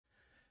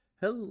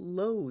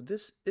Hello,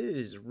 this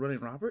is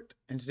RunningRobert,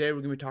 and today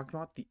we're going to be talking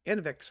about the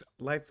Anavex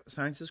Life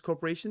Sciences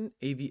Corporation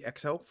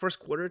AVXL first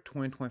quarter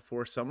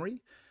 2024 summary.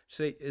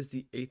 Today is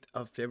the 8th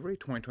of February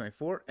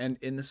 2024, and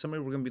in the summary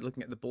we're going to be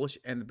looking at the bullish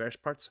and the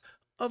bearish parts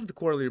of the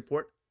quarterly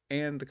report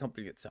and the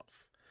company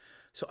itself.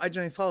 So I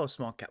generally follow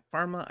small cap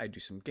pharma, I do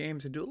some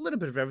games, I do a little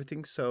bit of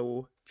everything,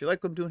 so if you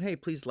like what I'm doing, hey,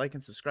 please like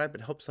and subscribe,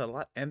 it helps out a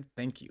lot, and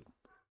thank you.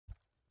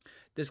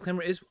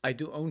 Disclaimer is I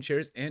do own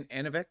shares in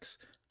Anavex.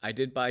 I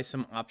did buy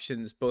some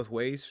options both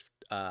ways,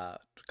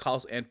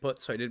 calls and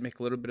puts, so I did make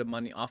a little bit of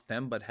money off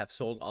them, but have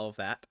sold all of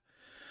that.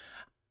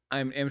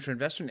 I'm an amateur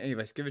investor, and any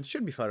advice given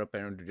should be followed up by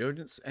your own due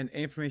diligence, and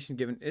any information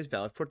given is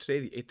valid for today,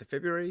 the 8th of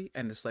February,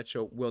 and the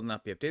slideshow will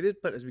not be updated,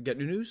 but as we get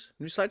new news,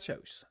 new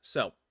slideshows.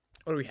 So,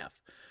 what do we have?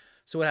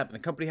 So what happened? The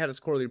company had its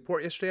quarterly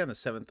report yesterday on the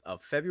 7th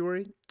of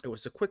February. It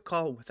was a quick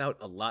call without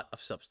a lot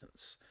of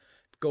substance.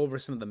 Go over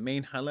some of the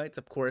main highlights.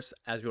 Of course,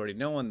 as we already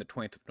know, on the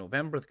 20th of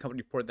November, the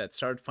company reported that it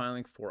started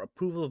filing for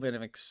approval of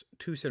Anavex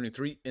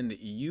 273 in the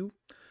EU.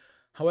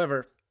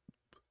 However,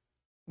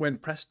 when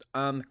pressed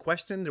on the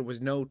question, there was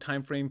no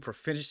time frame for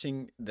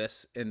finishing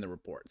this in the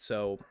report.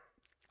 So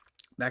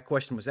that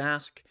question was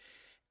asked,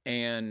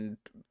 and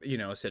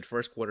it said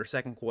first quarter,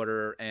 second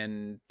quarter,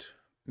 and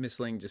Ms.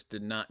 Ling just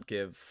did not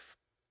give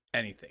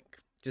anything.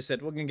 Just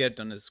said we're gonna get it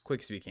done as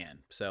quick as we can.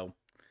 So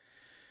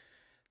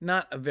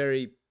not a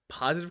very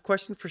positive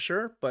question for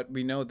sure, but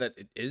we know that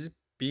it is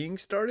being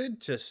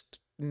started, just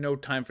no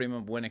time frame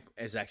of when it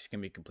is actually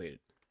going to be completed.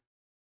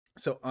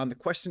 So on the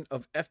question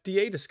of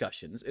FDA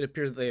discussions, it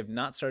appears that they have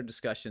not started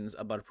discussions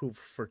about approval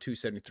for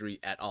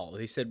 273 at all.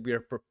 They said we are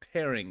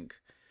preparing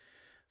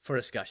for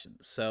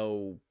discussions.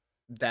 So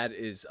that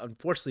is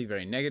unfortunately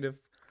very negative.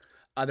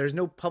 There's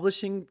no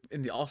publishing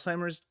in the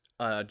Alzheimer's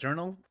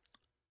journal.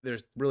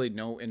 There's really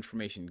no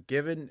information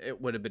given. It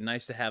would have been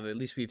nice to have, at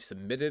least we've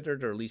submitted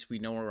it, or at least we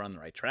know we're on the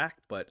right track.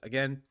 But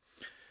again,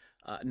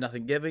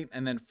 nothing given.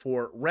 And then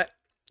for RET,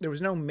 there was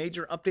no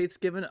major updates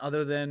given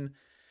other than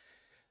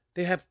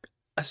they have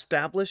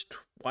established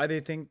why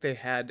they think they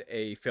had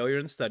a failure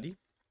in the study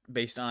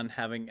based on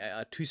having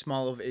too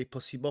small of a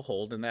placebo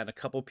hold, and that a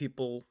couple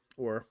people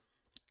or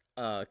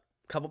a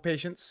couple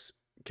patients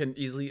can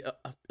easily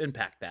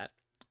impact that.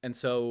 And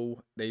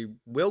so they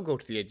will go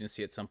to the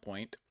agency at some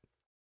point.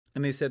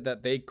 And they said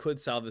that they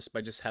could solve this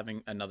by just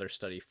having another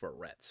study for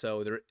RET.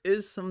 So there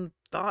is some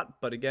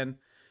thought, but again,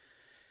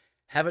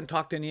 haven't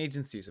talked to any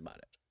agencies about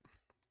it.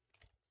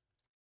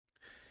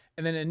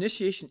 And then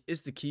initiation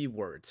is the key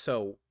word.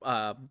 So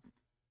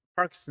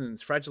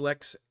Parkinson's, Fragile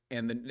X,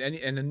 and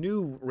a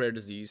new rare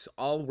disease,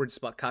 all were just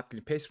about copy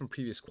and paste from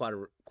previous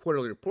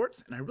quarterly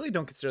reports. And I really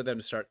don't consider them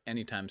to start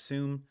anytime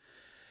soon.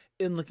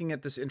 In looking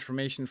at this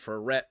information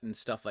for RET and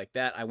stuff like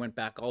that, I went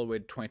back all the way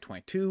to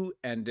 2022,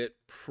 and it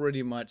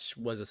pretty much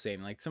was the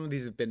same. Like, some of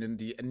these have been in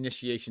the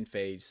initiation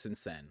phase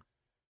since then.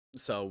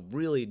 So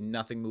really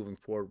nothing moving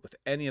forward with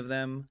any of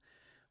them,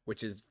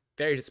 which is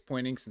very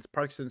disappointing since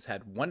Parkinson's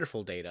had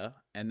wonderful data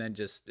and then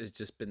it's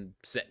just been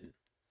sitting.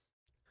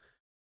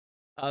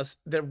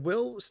 There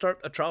will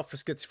start a trial for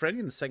schizophrenia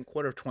in the second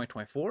quarter of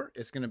 2024.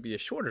 It's going to be a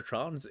shorter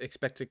trial, and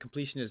expected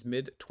completion is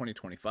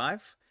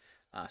mid-2025.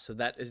 So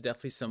that is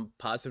definitely some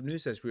positive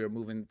news as we are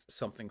moving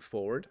something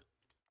forward.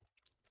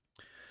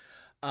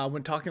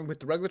 When talking with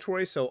the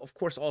regulatory, so of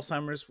course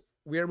Alzheimer's,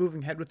 we are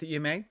moving ahead with the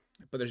EMA,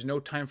 but there's no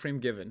time frame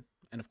given.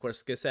 And of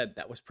course, like I said,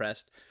 that was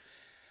pressed.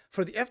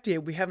 For the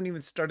FDA, we haven't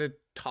even started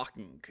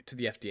talking to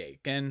the FDA.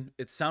 Again,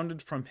 it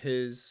sounded from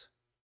his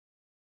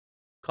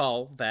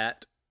call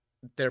that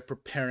they're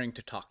preparing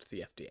to talk to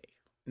the FDA.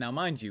 Now,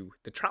 mind you,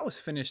 the trial was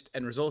finished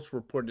and results were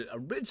reported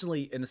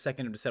originally in the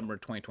 2nd of December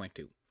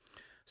 2022.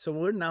 So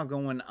we're now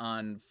going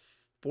on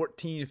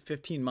 14,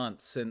 15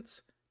 months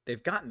since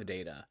they've gotten the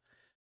data,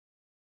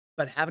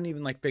 but haven't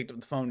even picked up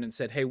the phone and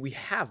said, hey, we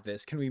have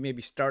this. Can we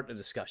maybe start a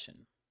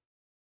discussion?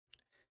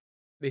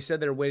 They said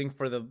they're waiting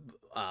for the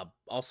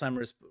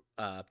Alzheimer's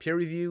peer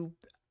review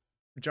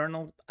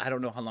journal. I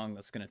don't know how long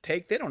that's going to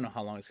take. They don't know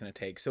how long it's going to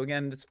take. So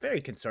again, it's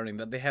very concerning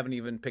that they haven't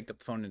even picked up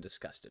the phone and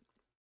discussed it.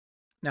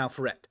 Now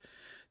for RET,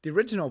 the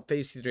original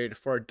phase 3 data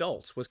for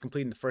adults was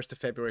completed the 1st of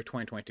February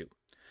 2022.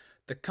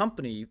 The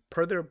company,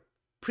 per their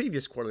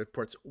previous quarterly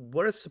reports,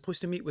 was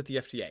supposed to meet with the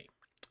FDA.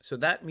 So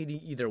that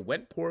meeting either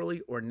went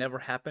poorly or never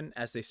happened,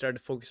 as they started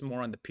to focus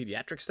more on the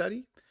pediatric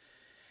study.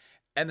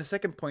 And the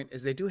second point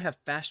is they do have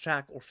fast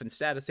track, orphan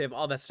status. They have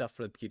all that stuff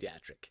for the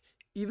pediatric.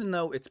 Even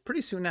though it's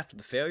pretty soon after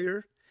the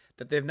failure,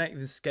 that they've not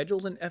even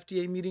scheduled an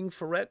FDA meeting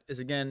for RET is,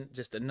 again,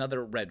 just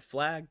another red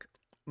flag.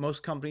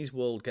 Most companies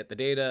will get the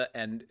data,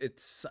 and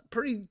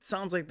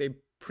sounds like they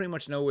pretty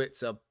much know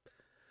it's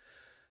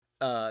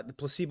the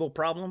placebo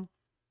problem,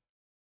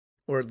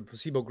 or the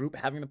placebo group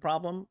having the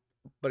problem.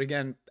 But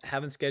again,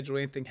 haven't scheduled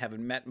anything,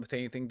 haven't met with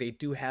anything. They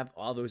do have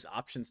all those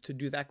options to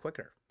do that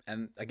quicker.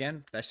 And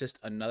again, that's just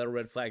another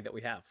red flag that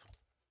we have.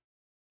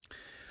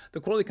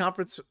 The quarterly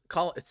conference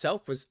call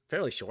itself was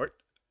fairly short.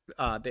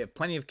 They have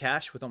plenty of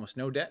cash with almost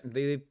no debt, and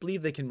they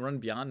believe they can run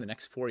beyond the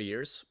next 4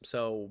 years.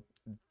 So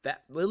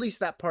that at least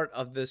that part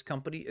of this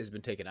company has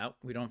been taken out.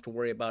 We don't have to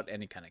worry about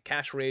any kind of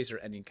cash raise or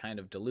any kind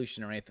of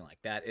dilution or anything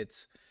like that.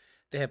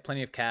 They have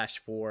plenty of cash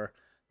for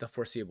the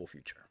foreseeable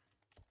future.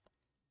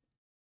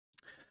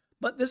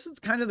 But this is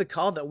kind of the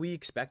call that we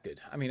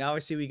expected. I mean,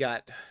 obviously we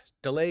got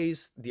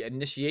delays, the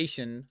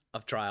initiation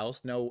of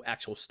trials, no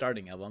actual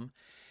starting of them,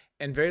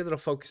 and very little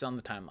focus on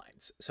the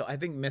timelines. So I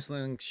think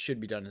Missling should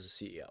be done as a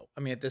CEO. I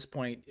mean, at this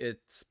point,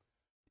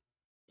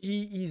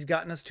 he's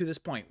gotten us to this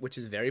point, which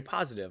is very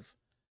positive,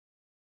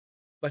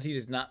 but he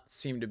does not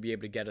seem to be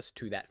able to get us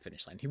to that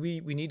finish line.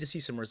 We need to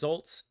see some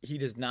results. He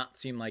does not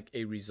seem like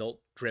a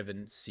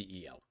result-driven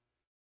CEO.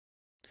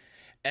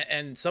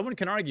 And someone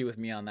can argue with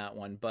me on that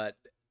one, but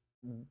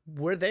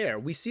we're there.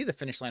 We see the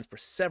finish line for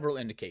several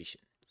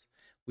indications.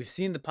 We've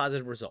seen the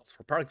positive results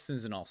for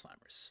Parkinson's and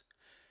Alzheimer's.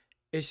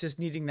 It's just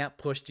needing that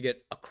push to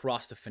get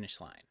across the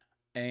finish line.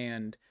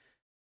 And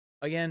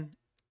again,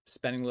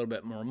 spending a little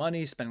bit more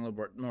money, spending a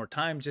little bit more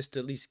time just to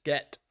at least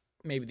get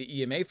maybe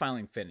the EMA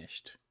filing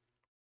finished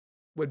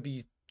would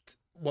be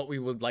what we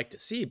would like to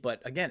see.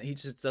 But again, he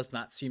just does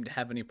not seem to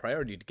have any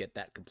priority to get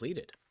that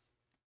completed.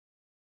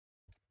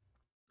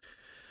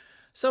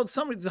 So the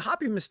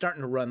hopium is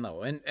starting to run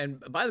low, and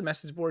by the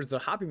message boards,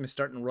 the hopium is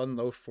starting to run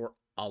low for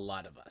a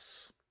lot of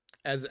us.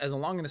 As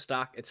along in the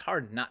stock, it's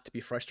hard not to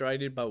be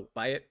frustrated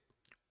by it.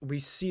 We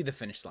see the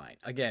finish line.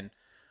 Again,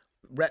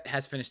 Rett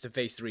has finished a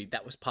phase 3.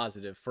 That was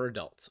positive for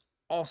adults.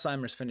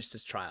 Alzheimer's finished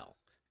his trial.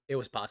 It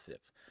was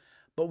positive.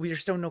 But we are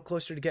still no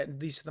closer to getting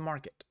these to the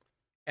market.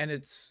 And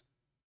it's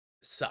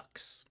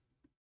sucks.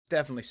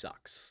 Definitely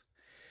sucks.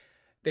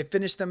 They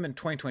finished them in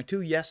 2022,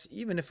 yes,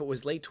 even if it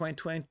was late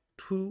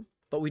 2022,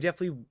 but we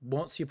definitely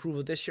won't see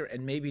approval this year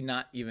and maybe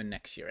not even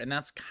next year. And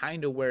that's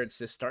kind of where it's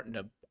just starting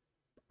to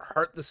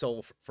hurt the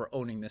soul for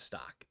owning this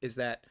stock, is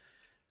that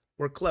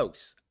we're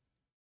close.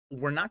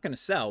 We're not going to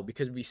sell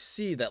because we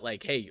see that,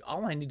 like, hey,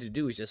 all I need to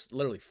do is just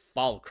literally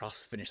fall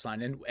across the finish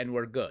line and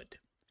we're good.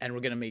 And we're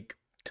going to make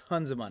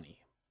tons of money.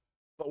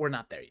 But we're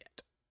not there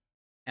yet.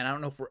 And I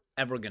don't know if we're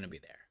ever going to be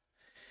there.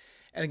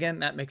 And again,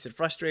 that makes it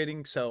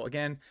frustrating. So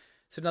again,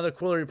 it's another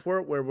quarterly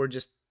report where we're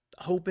just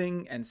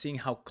hoping and seeing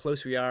how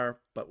close we are,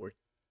 but we're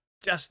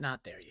just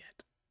not there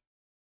yet.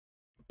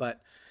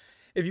 But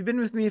if you've been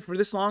with me for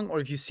this long, or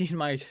if you've seen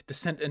my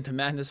descent into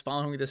madness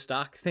following this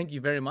stock, thank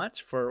you very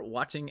much for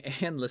watching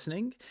and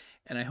listening,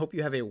 and I hope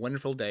you have a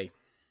wonderful day.